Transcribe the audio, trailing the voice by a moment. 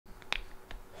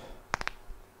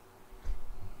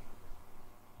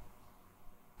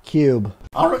Cube.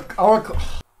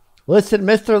 Listen,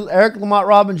 Mr. Eric Lamont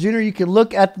Robin Jr., you can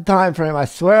look at the time frame. I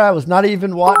swear I was not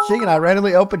even watching, and I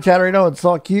randomly opened Chatterino and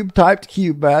saw Cube typed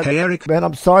Cube, man. Hey, Eric. Man,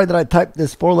 I'm sorry that I typed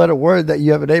this 4-letter word that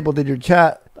you have enabled in your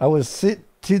chat. I was sent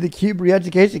to the Cube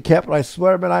re-education camp, and I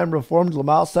swear, man, I am reformed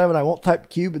Lamont 7. I won't type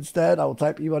Cube instead. I will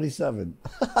type E-Money7.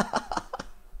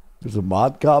 There's a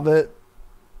mod comment.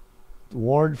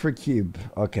 Warned for Cube.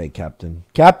 Okay, Captain.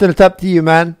 Captain, it's up to you,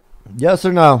 man. Yes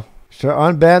or no? Sure,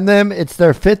 unban them. It's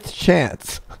their 5th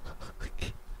chance.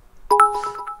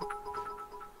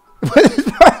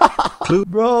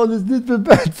 Bro, this dude's been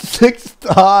banned 6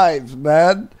 times,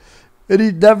 man. And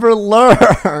he never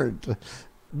learned.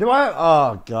 Do I?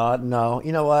 Oh, God, no.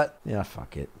 You know what? Yeah,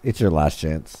 fuck it. It's your last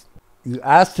chance. You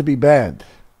asked to be banned.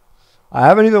 I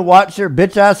haven't even watched your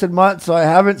bitch ass in months, so I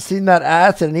haven't seen that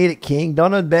ass and eat it, King.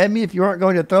 Don't unban me if you aren't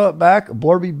going to throw it back.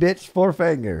 Borby bitch,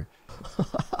 4-finger.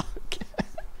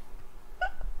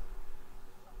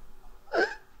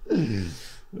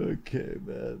 Okay,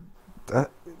 man.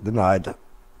 Denied.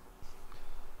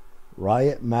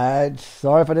 Riot Madge.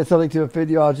 Sorry if I did something to offend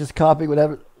you. I was just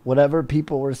copying whatever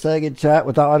people were saying in chat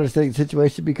without understanding the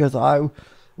situation because I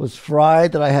was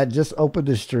fried that I had just opened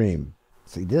the stream.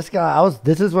 See, this guy,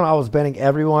 this is when I was banning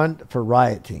everyone for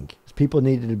rioting. People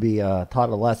needed to be taught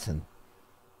a lesson.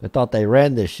 They thought they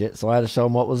ran this shit, so I had to show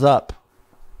them what was up.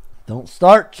 Don't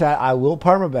start, chat. I will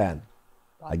permaban.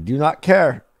 I do not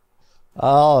care.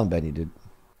 I'll unban you, dude.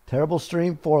 Terrible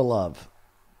stream for love.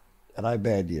 And I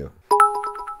banned you.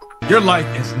 Your life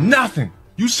is nothing.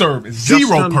 You serve zero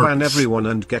Just unban purpose. everyone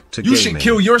and get to You gaming. should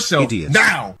kill yourself Idiots.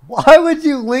 now. Why would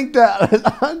you link that as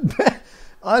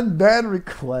unban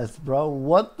request, bro?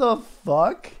 What the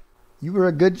fuck? You were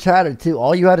a good chatter, too.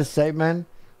 All you had to say, man,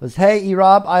 was, hey,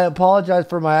 E-Rob, I apologize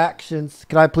for my actions.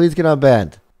 Can I please get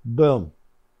unbanned? Boom.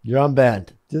 You're unbanned.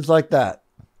 Just like that.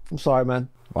 I'm sorry, man.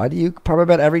 Why do you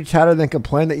permaban every chatter then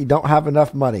complain that you don't have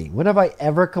enough money? When have I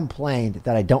ever complained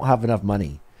that I don't have enough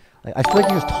money? Like, I feel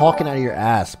like you're just talking out of your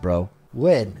ass, bro.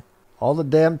 When? All the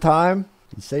damn time?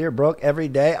 You say you're broke every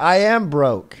day? I am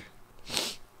broke.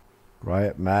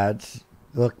 Riot Mads.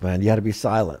 Look, man, you had to be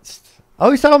silenced.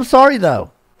 Oh, he said I'm sorry,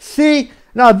 though. See?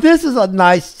 Now, this is a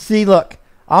nice... See, look.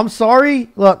 I'm sorry.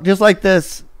 Look, just like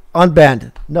this.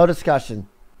 Unbanned. No discussion.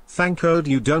 Thank God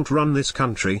you don't run this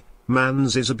country.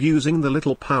 Mans is abusing the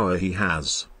little power he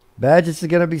has. Badge, this is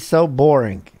going to be so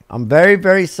boring. I'm very,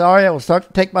 very sorry. I will start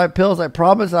to take my pills. I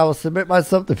promise I will submit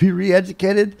myself to be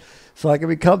re-educated so I can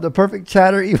become the perfect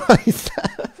chatter.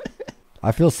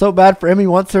 I feel so bad for Emmy.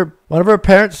 One of her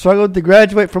parents struggled to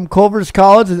graduate from Culver's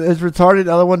College and is retarded.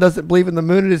 The other one doesn't believe in the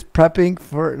moon and is prepping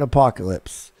for an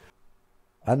apocalypse.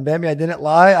 Unban me, I didn't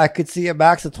lie. I could see a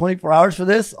max of 24 hours for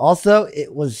this. Also,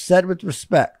 it was said with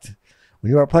respect.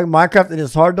 When you are playing Minecraft, it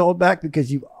is hard to hold back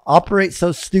because you operate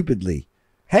so stupidly.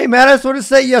 Hey, man, I just want to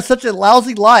say you have such a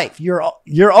lousy life.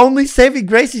 Your only saving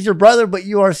grace is your brother, but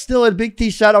you are still in Big T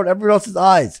shadow in everyone else's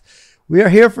eyes. We are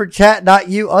here for chat, not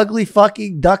you. Ugly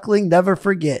fucking duckling, never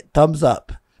forget. Thumbs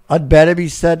up. Unban he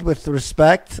said with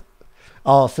respect.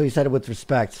 Oh, so he said it with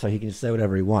respect, so he can say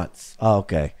whatever he wants. Oh,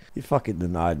 okay. You fucking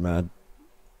denied, man.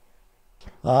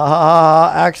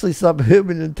 Actually,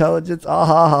 subhuman intelligence.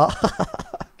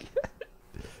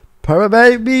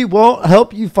 Permababy won't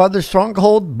help you find the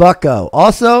stronghold, bucko.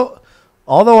 Also,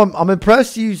 although I'm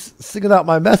impressed you singled out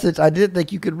my message, I didn't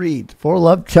think you could read. For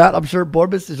love chat, I'm sure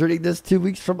Borbus is reading this 2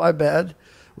 weeks from my bed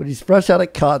when he's fresh out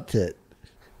of content.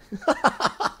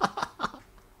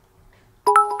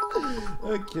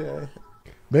 Okay.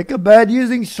 Make a bed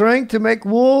using string to make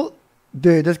wool?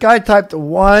 Dude, this guy typed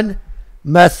one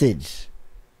message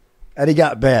and he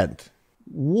got banned.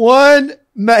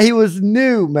 He was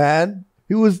new, man.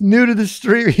 He was new to the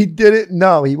stream. He didn't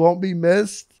know. He won't be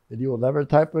missed. And you will never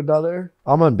type another.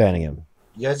 I'm unbanning him.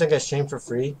 You guys think I stream for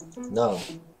free? No.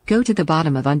 Go to the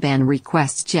bottom of unban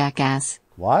requests, jackass.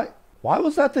 What? Why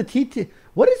was that the TT?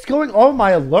 What is going on with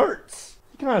my alerts?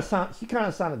 She kind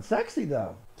of sounded sexy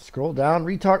though. Scroll down,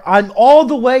 retard. I'm all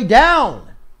the way down.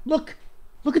 Look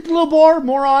at the little bar,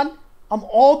 moron. I'm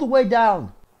all the way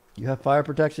down. You have fire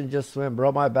protection, just swim,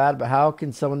 bro. My bad, but how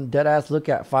can someone dead ass look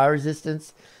at fire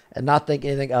resistance and not think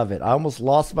anything of it? I almost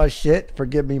lost my shit.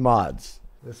 Forgive me, mods.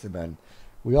 Listen, man.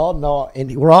 We all know, and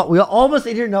we almost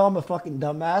in here know I'm a fucking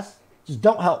dumbass. Just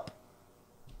don't help.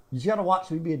 You just gotta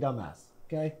watch me be a dumbass,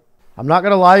 okay? I'm not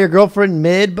gonna lie, your girlfriend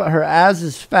mid, but her ass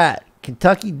is fat.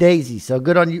 Kentucky Daisy, so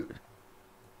good on you.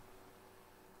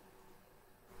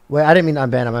 Wait, I didn't mean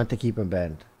unban him. I meant to keep him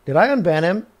banned. Did I unban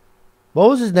him? What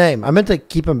was his name? I meant to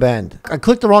keep him banned. I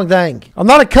clicked the wrong thing. I'm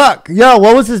not a cuck. Yo,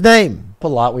 what was his name? A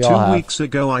lot we all have. 2 weeks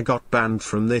ago I got banned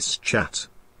from this chat.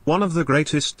 One of the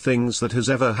greatest things that has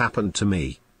ever happened to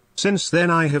me. Since then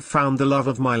I have found the love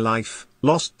of my life,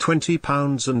 lost 20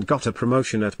 pounds and got a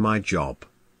promotion at my job.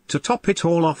 To top it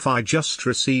all off, I just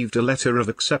received a letter of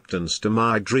acceptance to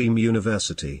my dream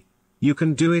university. You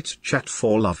can do it, chat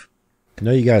for love.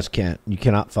 No, you guys can't. You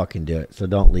cannot fucking do it, so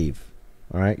don't leave.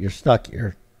 All right? You're stuck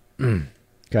here.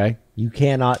 Okay? You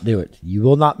cannot do it. You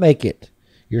will not make it.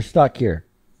 You're stuck here.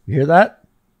 You hear that?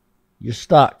 You're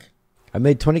stuck. I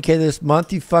made 20K this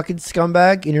month, you fucking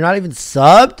scumbag, and you're not even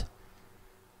subbed?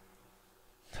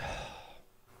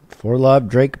 For love,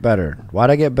 Drake better. Why'd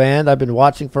I get banned? I've been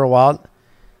watching for a while.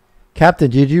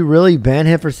 Captain, did you really ban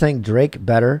him for saying Drake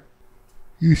better?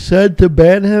 You said to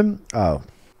ban him? Oh.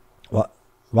 What?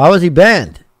 Why was he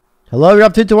banned? Hello, you're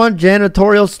up to one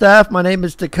janitorial staff. My name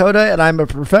is Dakota, and I'm a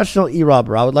professional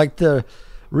e-robber. I would like to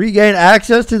regain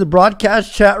access to the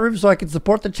broadcast chat room so I can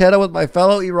support the channel with my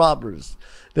fellow e-robbers.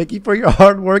 Thank you for your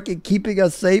hard work in keeping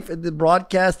us safe in the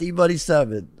broadcast E-Buddy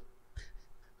 7.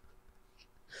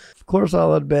 Of course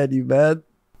I'll unban you, man.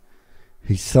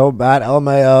 He's so bad,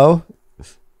 LMAO.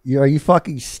 Are you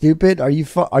fucking stupid? Are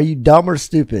you dumb or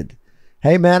stupid?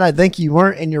 Hey, man, I think you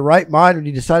weren't in your right mind when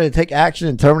you decided to take action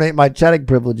and terminate my chatting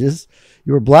privileges.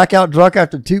 You were blackout drunk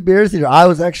after 2 beers and your eye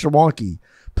was extra wonky.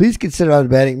 Please consider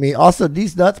unbanning me. Also,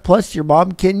 these nuts plus your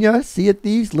mom, Kenya, Sea of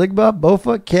Thieves, Ligma,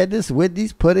 Bofa, Candace,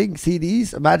 Wendy's, Pudding,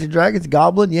 CDs, Imagine Dragons,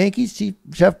 Goblin, Yankees,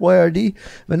 Chef Boyardee,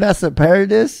 Vanessa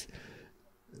Paradis,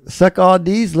 Suck on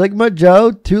D's, Ligma,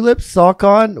 Joe, Tulips,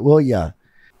 Salcon, will ya?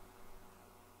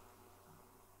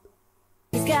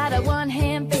 He's got a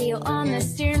one-hand feel on the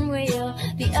steering wheel,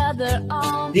 the other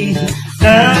on.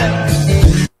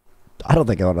 I don't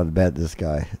think I want to unban this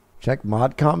guy. Check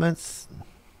mod comments.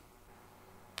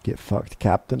 Get fucked,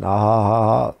 Captain. Ah ha ha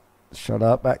ha. Shut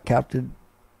up, at Captain.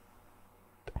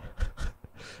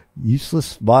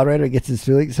 Useless moderator gets his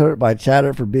feelings hurt by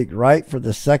chatter for being right for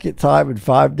the second time in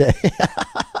 5 days.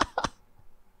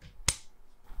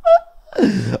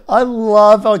 I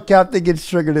love how Captain gets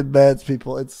triggered in bans,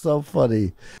 people. It's so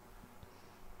funny.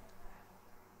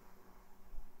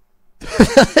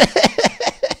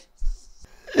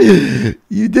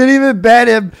 You didn't even ban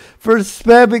him for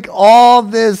spamming all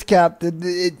this, Captain.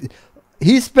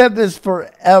 He spammed this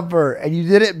forever, and you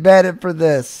didn't ban him for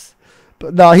this.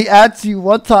 But no, he adds you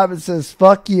one time and says,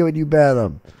 fuck you, and you ban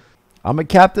him. I'm a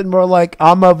Captain more like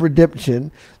I'm of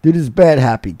redemption. Dude is bad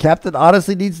happy. Captain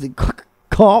honestly needs to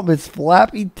calm his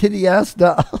flappy titty ass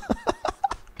down.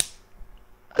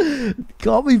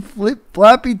 Call me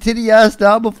flappy titty ass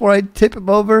down before I tip him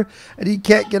over and he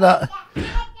can't get up.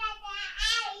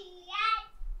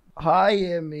 Hi,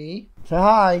 Emmy. Say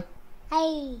hi.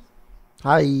 Hi.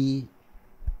 Hi.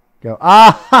 Go.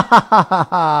 Ah ha ha ha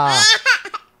ha.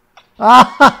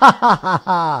 Ah ha ha ha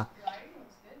ha.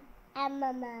 Hi,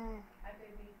 Mama. Hi,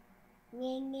 baby.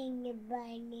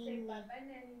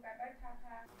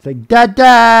 Say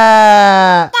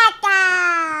Dada. Dada.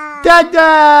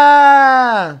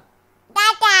 Dada.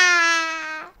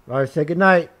 Dada. All right, say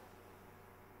goodnight.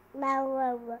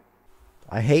 Mama.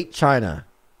 I hate China.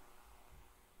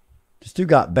 This dude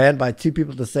got banned by 2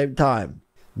 people at the same time.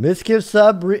 Misgive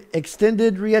sub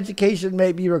extended re-education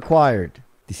may be required.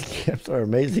 These camps are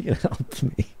amazing and help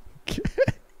me.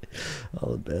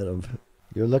 I'll ban them.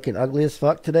 You're looking ugly as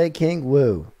fuck today, King.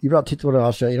 Woo. You brought 2 to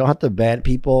I'll show you. You don't have to ban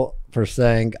people for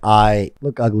saying I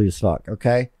look ugly as fuck,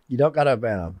 okay? You don't gotta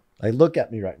ban them. Like, look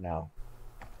at me right now.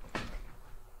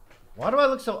 Why do I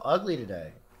look so ugly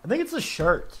today? I think it's the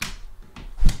shirt.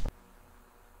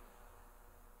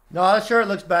 No, that shirt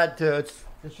looks bad too.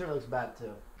 This shirt looks bad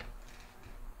too.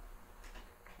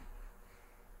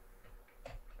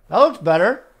 That looks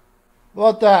better. What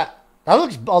about that? That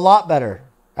looks a lot better,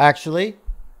 actually.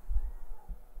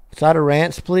 Side of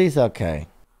rants, please? Okay.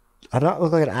 I don't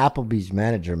look like an Applebee's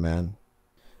manager, man.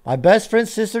 My best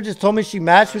friend's sister just told me she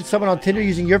matched with someone on Tinder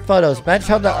using your photos.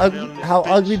 Imagine how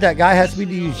ugly that guy has to be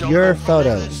to use your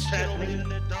photos.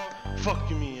 Fuck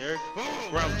you mean, Eric?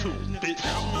 Round 2, bitch.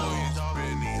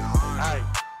 Aight,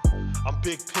 I'm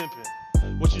big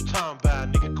pimpin'. What you talking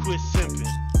about, nigga? Quit simping.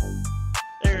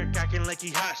 Eric acting like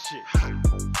he hot shit.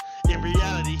 In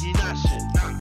reality, he not shit.